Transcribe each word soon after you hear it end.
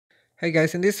Hey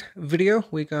guys, in this video,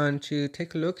 we're going to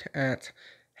take a look at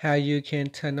how you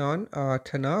can turn on or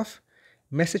turn off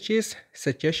messages,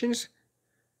 suggestions,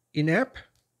 in-app,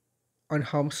 on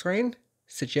home screen,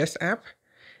 suggest app,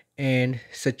 and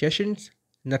suggestions,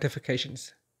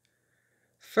 notifications.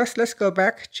 First, let's go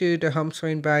back to the home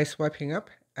screen by swiping up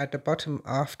at the bottom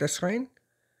of the screen.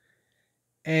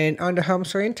 And on the home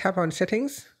screen, tap on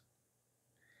settings.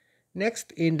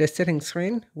 Next, in the settings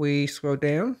screen, we scroll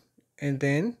down and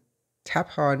then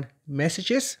tap on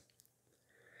messages.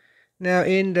 Now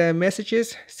in the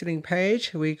messages setting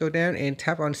page, we go down and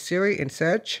tap on Siri and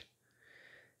search,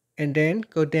 and then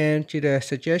go down to the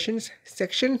suggestions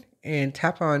section and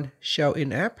tap on show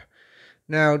in app.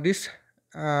 Now this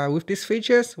with these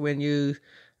features, when you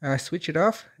switch it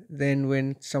off, then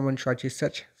when someone tries to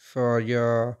search for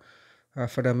your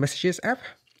for the messages app,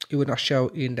 it will not show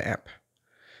in the app.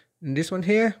 And this one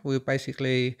here will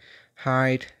basically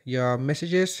hide your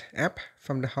messages app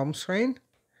from the home screen,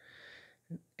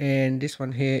 and this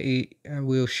one here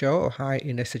will show or hide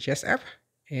in the suggest app.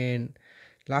 And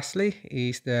lastly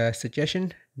is the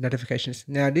suggestion notifications.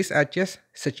 Now these are just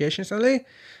suggestions only,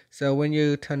 so when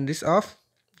you turn this off,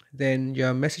 then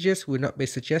your messages will not be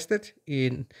suggested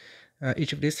in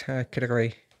each of these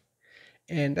category.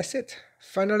 And that's it.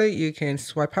 Finally, you can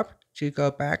swipe up to go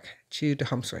back to the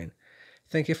home screen.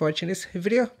 Thank you for watching this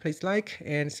video. Please like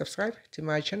and subscribe to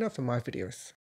my channel for more videos.